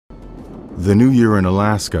The new year in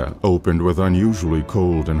Alaska opened with unusually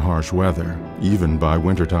cold and harsh weather, even by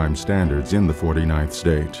wintertime standards in the 49th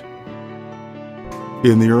state.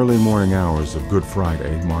 In the early morning hours of Good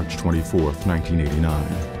Friday, March 24,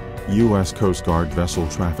 1989, U.S. Coast Guard vessel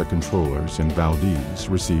traffic controllers in Valdez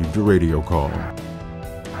received a radio call. Yeah,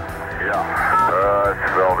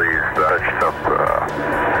 it's Valdez, touched up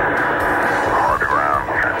on the ground.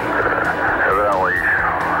 Evidently,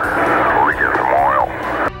 we get some oil.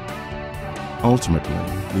 Ultimately,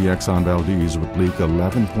 the EXXON Valdez would leak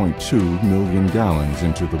 11.2 million gallons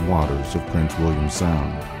into the waters of Prince William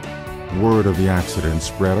Sound. Word of the accident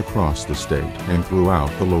spread across the state and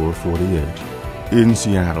throughout the lower 48. In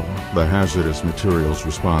Seattle, the Hazardous Materials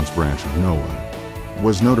Response Branch of NOAA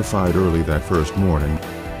was notified early that first morning.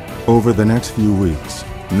 Over the next few weeks,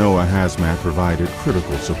 NOAA Hazmat provided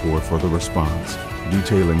critical support for the response,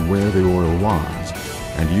 detailing where the oil was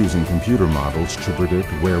and using computer models to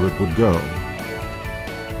predict where it would go.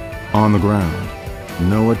 On the ground,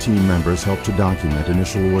 NOAA team members helped to document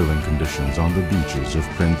initial oiling conditions on the beaches of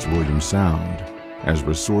Prince William Sound as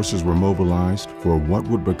resources were mobilized for what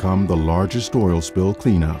would become the largest oil spill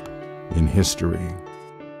cleanup in history.